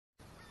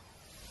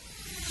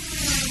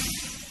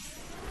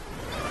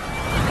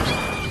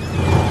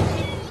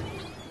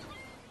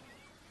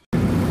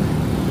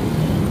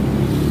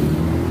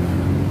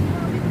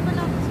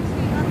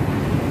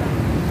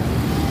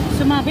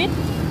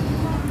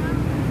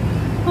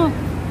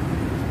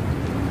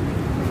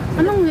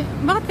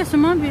Bakit ka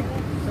sumabit?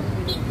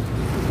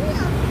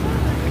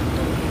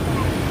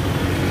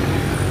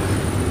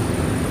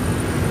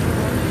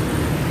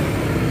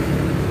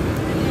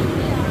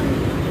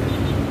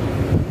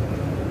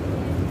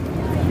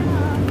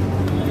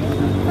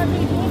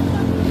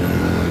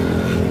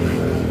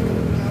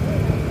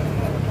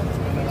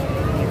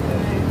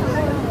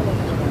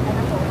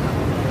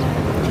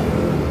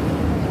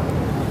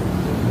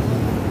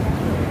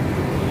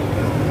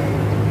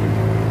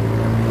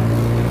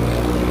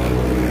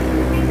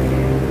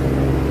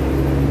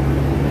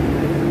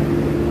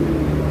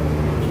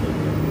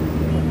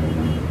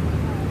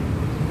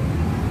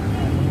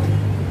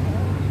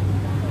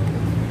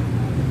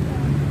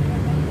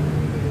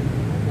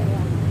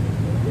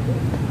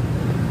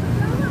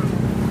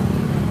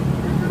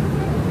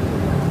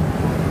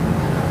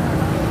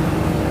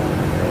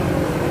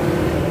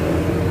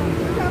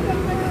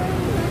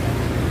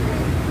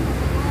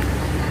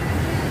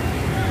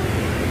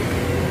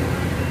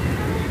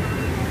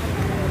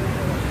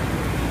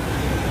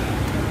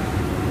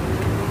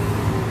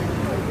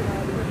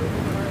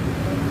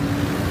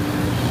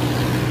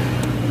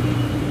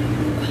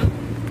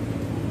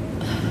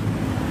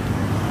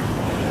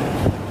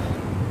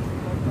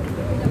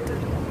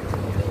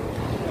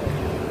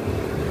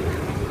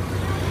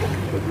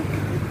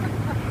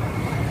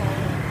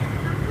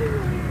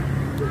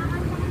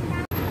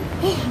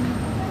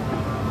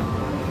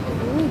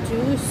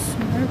 Juice,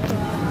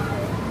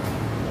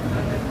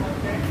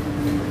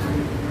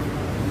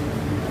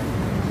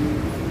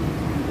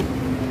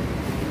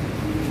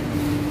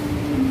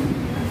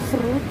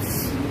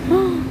 fruits.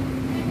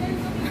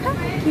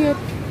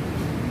 Cute.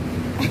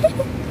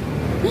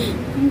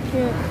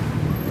 Cute.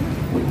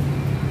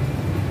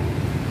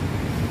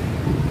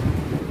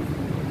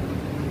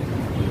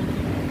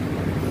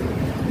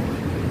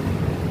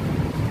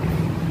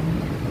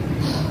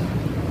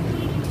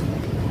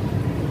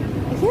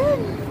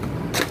 Ayan.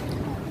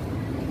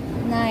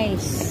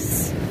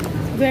 Nice.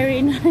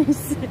 Very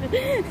nice.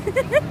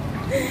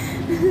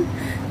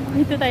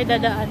 Dito tayo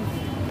dadaan.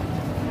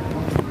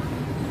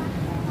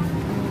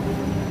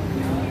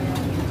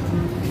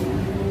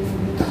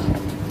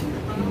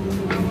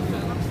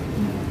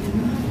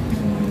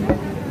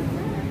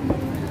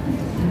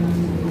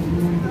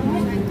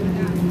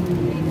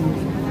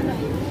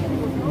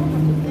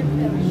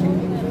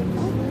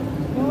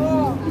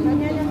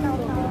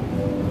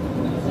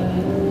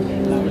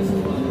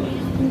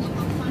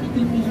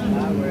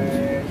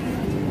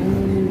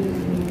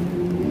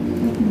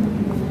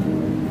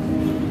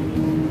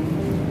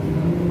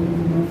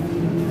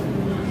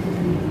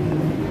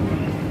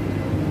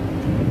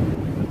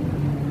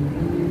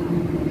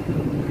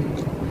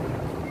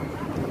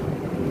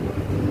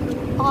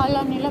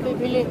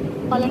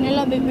 Akala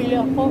nila bibili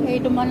ako. Eh,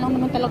 duman lang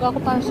naman talaga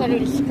ako para sa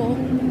reels ko.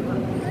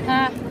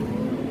 Ha?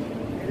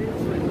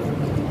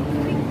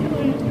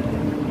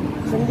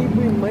 1,000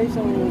 yung may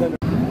isang gano'n.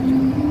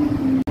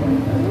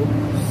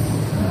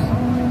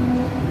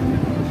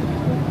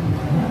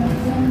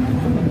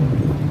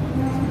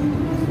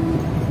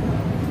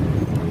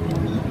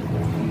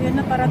 Yan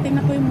na, parating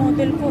na ko yung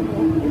model ko.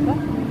 Diba?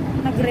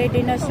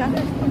 Nag-ready na siya.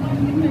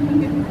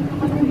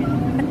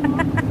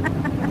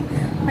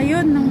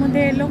 Ayun, ng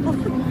modelo ko.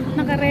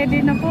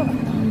 Naka-ready na po.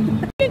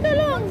 Pili ka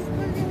lang.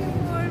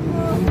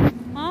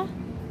 Ha?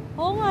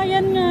 Oo nga,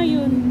 yan nga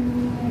yun.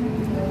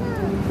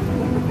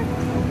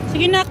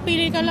 Sige nak,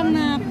 pili ka lang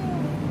nak.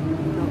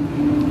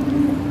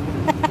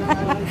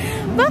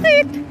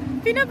 Bakit?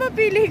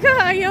 Pinapapili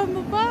ka? Ayaw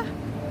mo pa?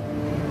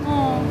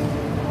 Oh.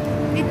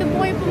 Dito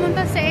po kayo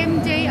pumunta sa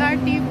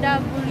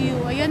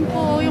MJRTW. Ayan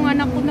po, yung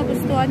anak ko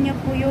nagustuhan niya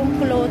po yung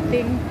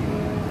clothing.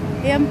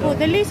 Ayan po.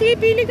 Dali, sige,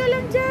 pili ka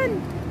lang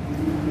dyan.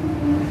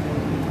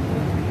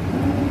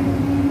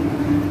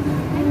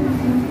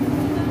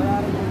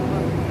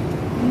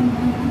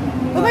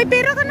 Oh, may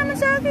pera ka naman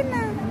sa akin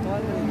na.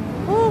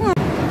 Oo nga.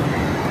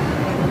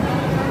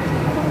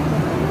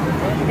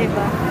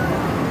 Diba?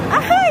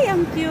 Ahay,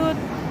 ang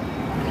cute.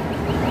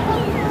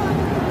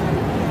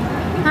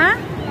 Ha?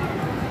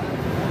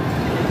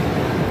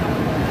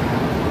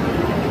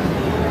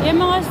 Yung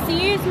mga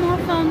sis, mga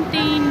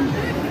fountain.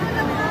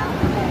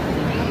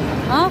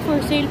 Ah, for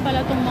sale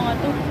pala tong mga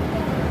to.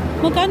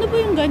 Magkano po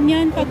yung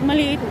ganyan pag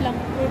maliit lang?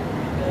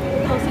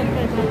 1,000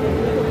 pesos.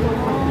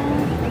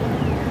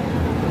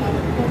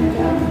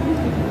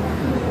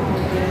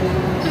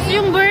 Tapos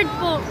yung bird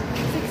po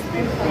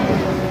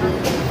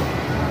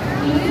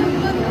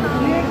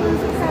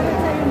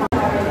 650.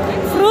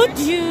 Fruit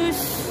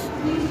juice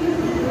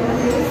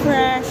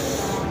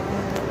fresh.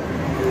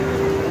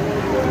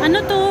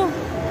 Ano to?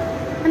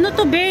 Ano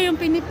to be?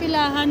 Yung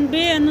pinipilahan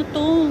be? Ano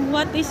to?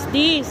 What is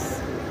this?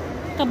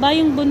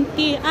 Kabayong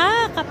bunti.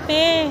 Ah,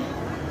 kape.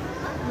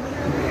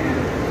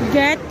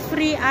 Get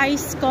free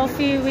iced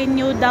coffee when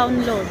you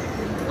download.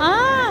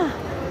 Ah!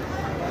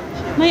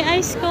 May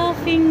iced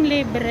coffee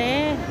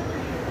libre.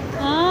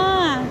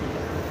 Ah!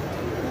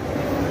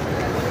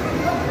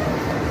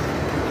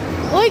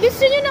 Uy,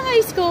 gusto niyo ng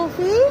iced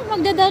coffee?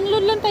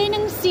 Magda-download lang tayo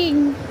ng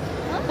Sing.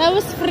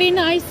 Tapos free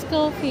na iced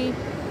coffee.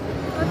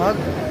 Mag?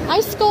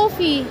 Iced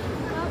coffee.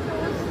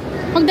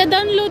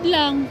 Magda-download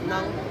lang.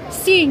 Nang?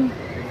 Sing.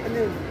 Ano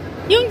yun?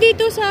 Yung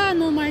dito sa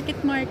market.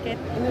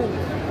 Ano yun?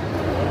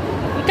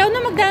 Ikaw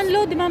na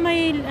mag-download, di ba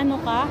may ano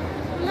ka?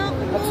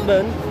 Apps ba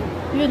yun?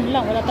 Yun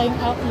lang, wala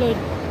tayong upload.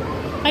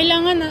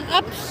 Kailangan na,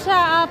 apps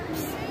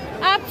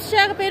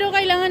siya, pero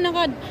kailangan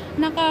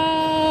naka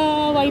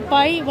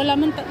wifi. Wala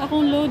man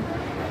akong load.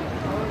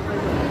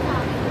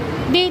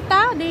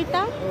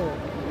 Data?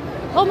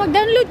 Oh,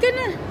 mag-download ka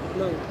na.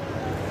 No.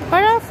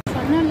 Para,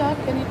 sana lahat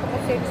ganito ka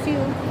sexy,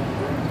 oh.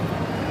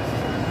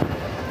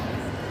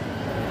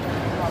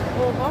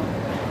 Oo ba?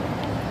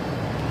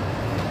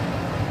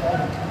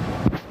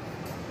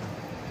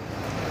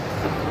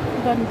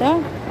 Ganda.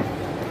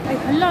 Ay,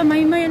 hala,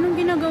 May, anong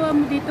ginagawa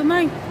mo dito,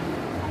 May?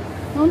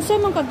 Noon siya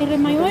man kadiri,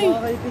 May.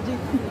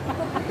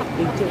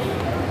 Picture.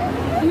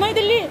 May,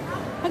 dali.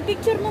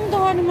 Mag-picture mong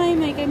dahan,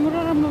 May. Kay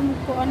muraramam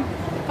ko,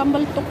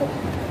 kambal to ko.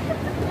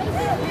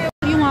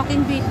 Yung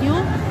aking video.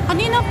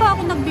 Kanina pa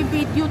ako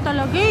nagbi-video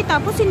talaga eh.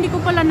 Tapos hindi ko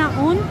pala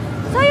na-on.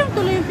 Sayang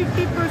tuloy yung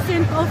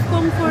 50% off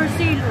kong for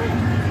sale. Oh.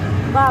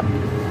 Bob.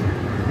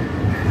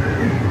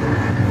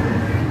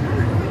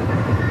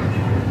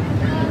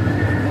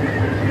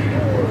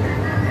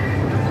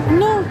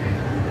 Ano?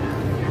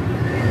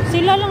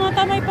 Sila lang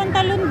ata may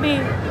pantalon, be.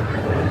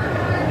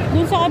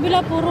 Doon sa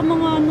kabila, puro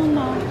mga ano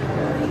na.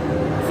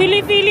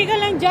 Pili-pili ka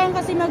lang dyan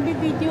kasi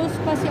magbi-videos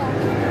pa siya.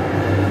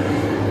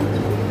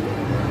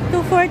 To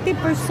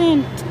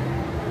 40%.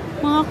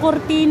 Mga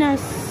cortina.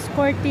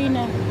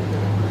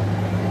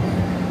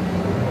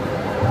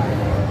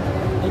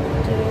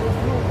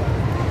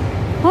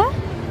 Ha?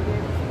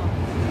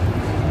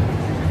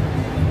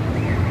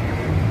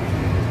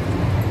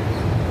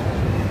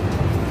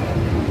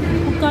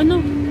 Magkano?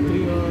 300.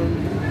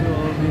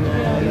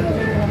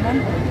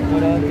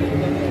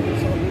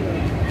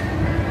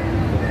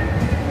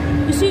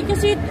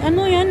 Kasi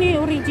ano yan eh,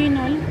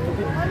 original.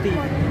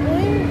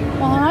 50.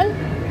 Mahal?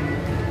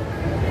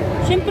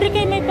 Siyempre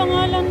kay may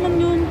pangalan man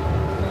yun.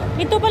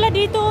 Ito pala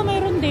dito,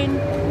 mayroon din.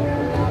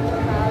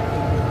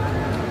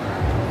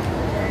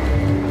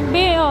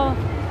 Be, oh.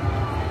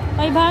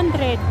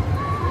 500.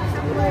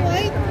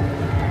 White?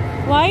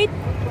 White?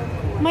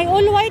 May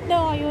all white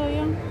daw kayo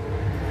yung.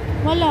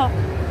 Wala.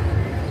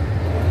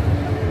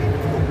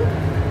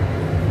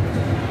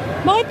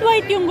 Bakit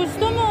white yung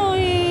gusto mo?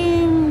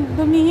 Eh,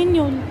 gamihin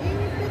yun.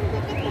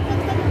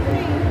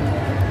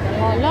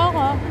 Wala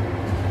ka.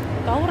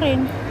 Ikaw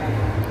rin.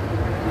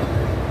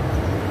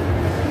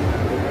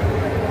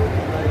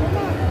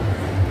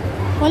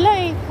 Wala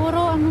eh.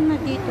 Puro ano na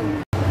dito.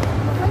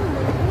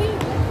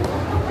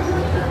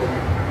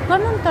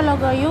 Ganun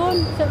talaga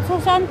yun.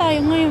 So, saan tayo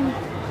ngayon?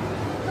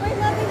 Try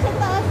natin sa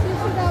taas yung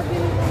sinabi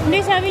nito. Hindi,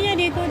 sabi niya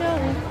dito daw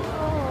eh.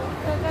 Oo,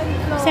 second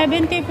floor.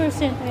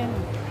 70%. Ayan.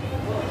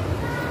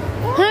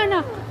 Ha,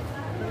 anak?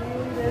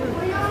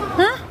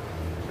 Ha?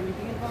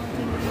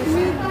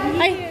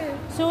 Ay,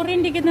 sorry,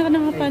 hindi kita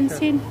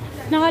nakapansin.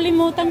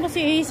 Nakalimutan ko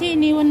si AC,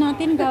 iniwan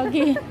natin,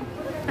 gagi.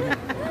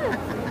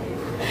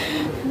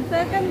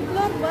 Second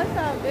floor ba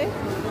sabi?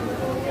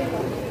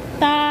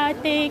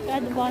 Take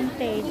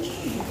advantage.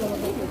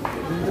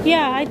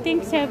 Yeah, I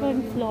think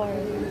 7th floor.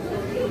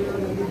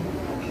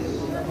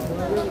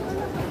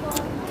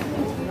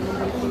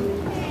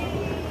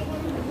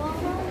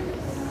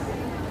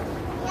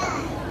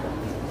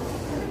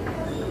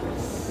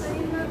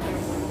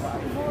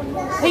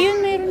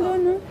 Ayun, meron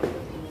doon, no?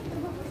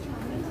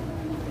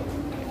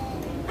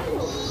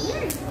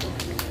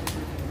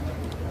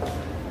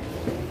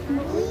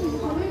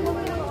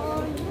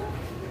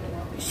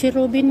 Si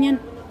Robin yan.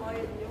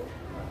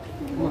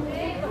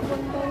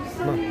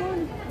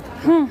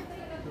 Huh.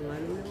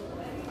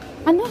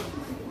 Ano?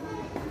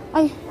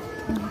 Ay,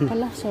 ano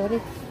pala, sorry.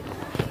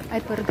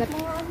 I forgot.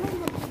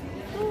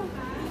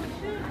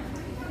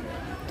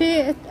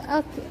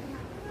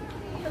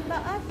 Sa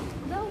taas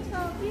daw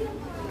sabi.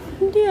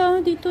 Hindi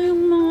dito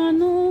yung mga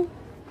ano.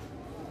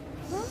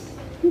 Huh?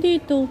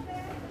 Dito.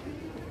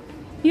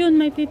 Yun,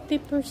 may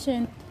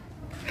 50%.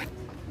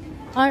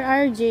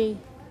 RRJ.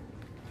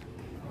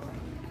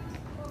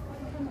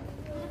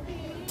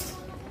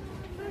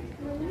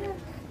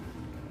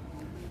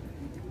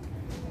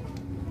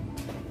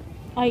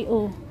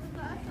 IO.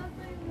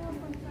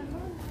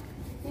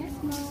 Yes,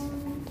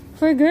 ma'am.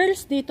 For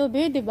girls, dito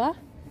be, di ba?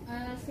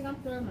 Second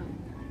floor, ma'am.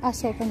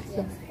 Second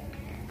floor.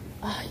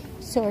 Ay,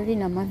 sorry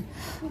naman.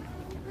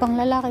 Pang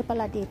lalaki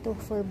pala dito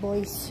for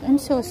boys. I'm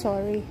so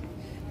sorry.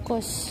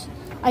 Cause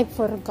I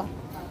forgot.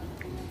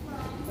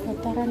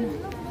 Tara na.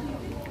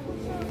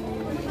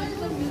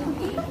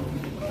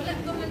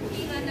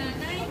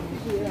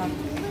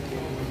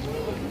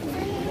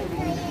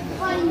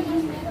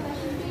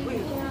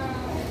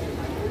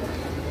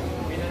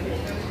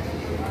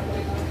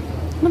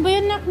 Ano ba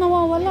yan, nak?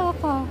 Nawawala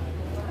ka.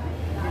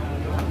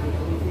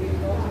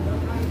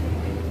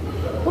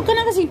 Huwag ka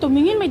na kasing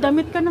tumingin. May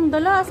damit ka ng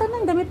dala. Saan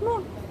ang damit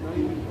mo?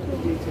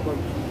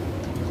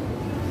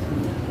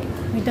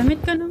 May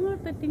damit ka na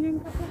nga. Tatingin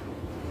ka pa.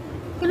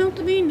 Huwag ka lang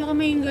tumihin. Baka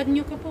may ganyo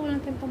ka pa. Walang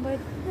tayong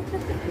pambayad.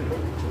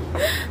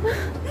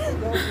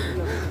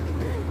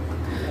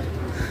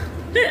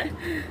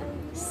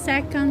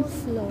 Second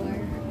floor.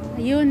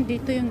 Ayun,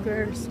 dito yung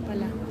girls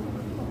pala.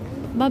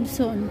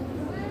 Babson.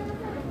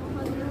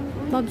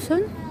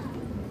 Babson?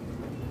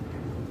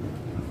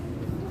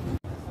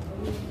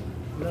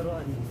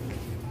 Laruan.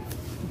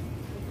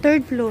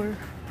 Third floor.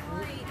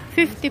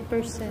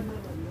 50%.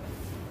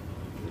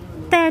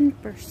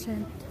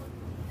 10%.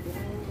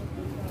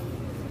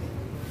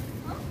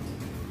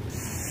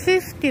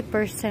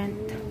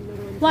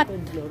 50%. What?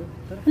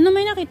 Ano,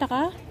 may nakita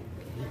ka?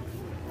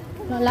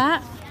 Wala.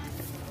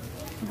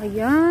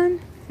 Ayan.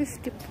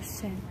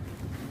 50%.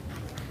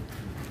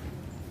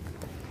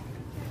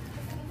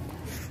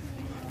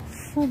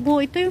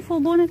 Fubo. Ito yung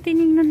fubo na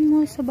tinignan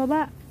mo sa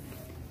baba.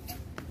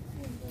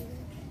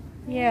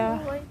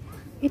 Yeah.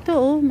 Ito,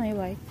 oh, may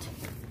white.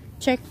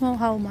 Check mo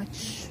how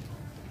much.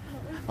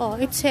 Oh,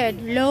 it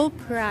said low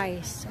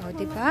price. Oh,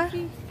 diba?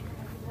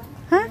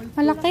 Ha?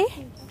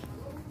 Malaki?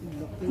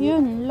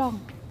 Yun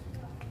lang.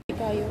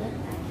 Tayo.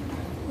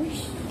 Uy,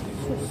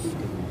 sus.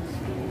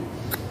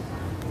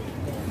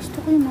 Gusto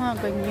ko yung mga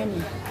ganyan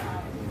eh.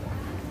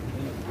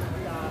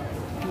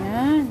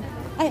 Yan.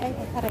 Ay,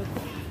 aray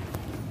ko.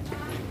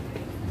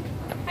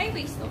 High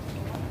waist to.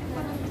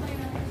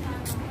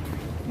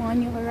 Mga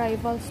new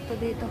arrivals to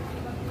dito.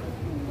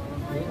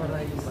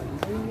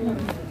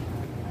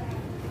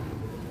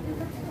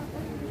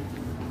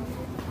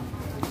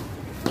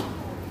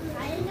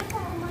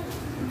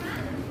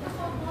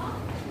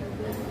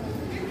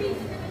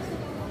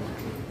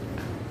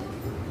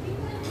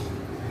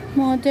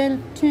 Model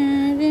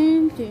 10.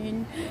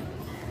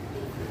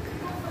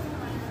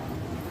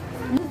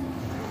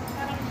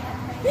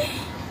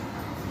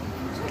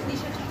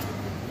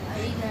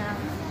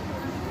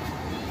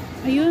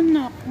 Ayun,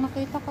 nak.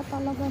 Nakita ka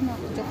talaga,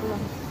 nak. Joke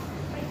lang.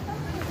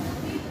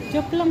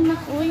 Joke lang, nak.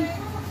 Uy.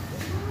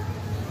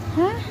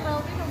 Ha?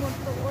 Grabe naman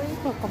to, oy.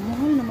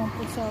 Kakamahal naman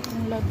po sa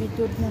aking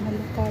labidod na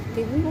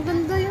halukati. Uy.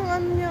 Maganda yung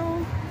ano niya,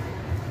 oh.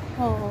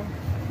 Oo.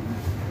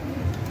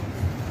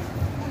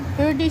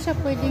 Pero di siya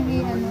pwedeng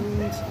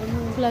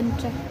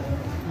plancha.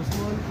 Mas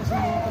mahal pa sa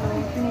mga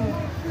kalawang.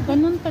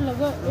 Ganun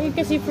talaga. Eh,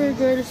 kasi for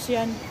girls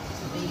yan.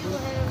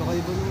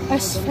 Kakaiba nung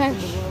As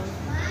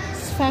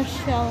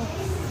special.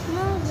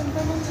 No,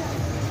 ganda lang siya.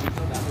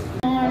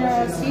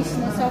 Mga sis,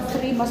 nasa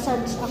free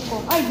massage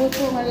ako. Ay,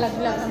 buto nga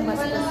laglag ang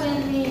bastos.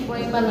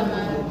 Boy ba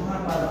naman?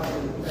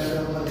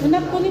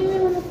 Unap, kunin mo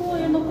yung ano po.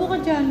 Ano po ka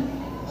dyan?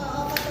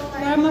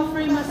 Para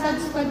ma-free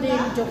massage ka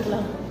din. Joke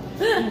lang.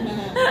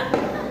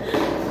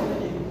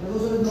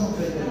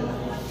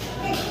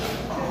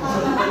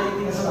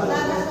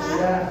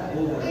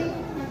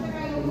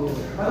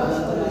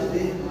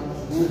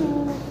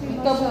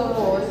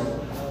 Ikabukos.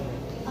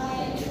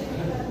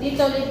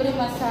 Dito, libre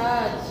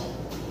massage.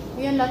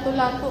 Yan,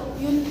 lato-lato.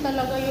 Yun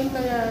talaga yun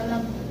kaya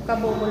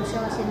nagkabubol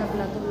siya kasi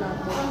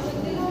naglato-lato.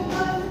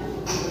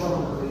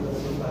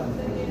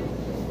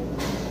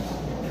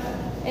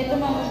 Ito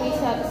mamabay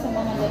sa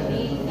mga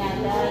lamig nga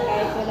dahil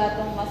kahit wala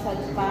itong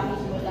massage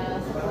package mula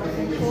sa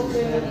frozen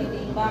shoulder,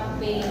 matinding back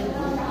pain,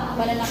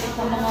 pananakit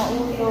ng mga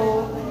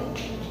ulo,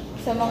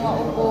 sa mga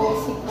upo,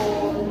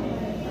 sipon.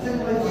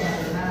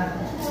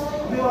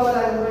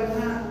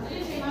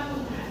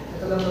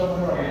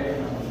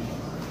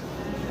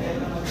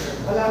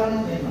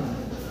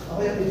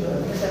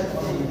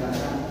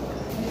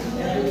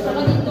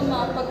 Saka dito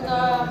pagka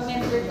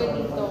member ka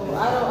dito,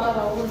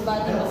 araw-araw full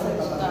body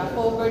massage ka,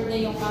 covered na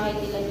yung kahit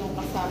ilan yung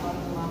kasama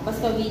mo.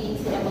 Basta willing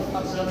sila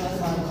magpa-free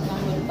massage ng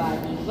full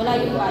body. Wala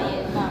yung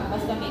bayad na,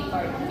 basta may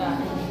card ka.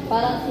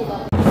 Parang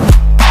sila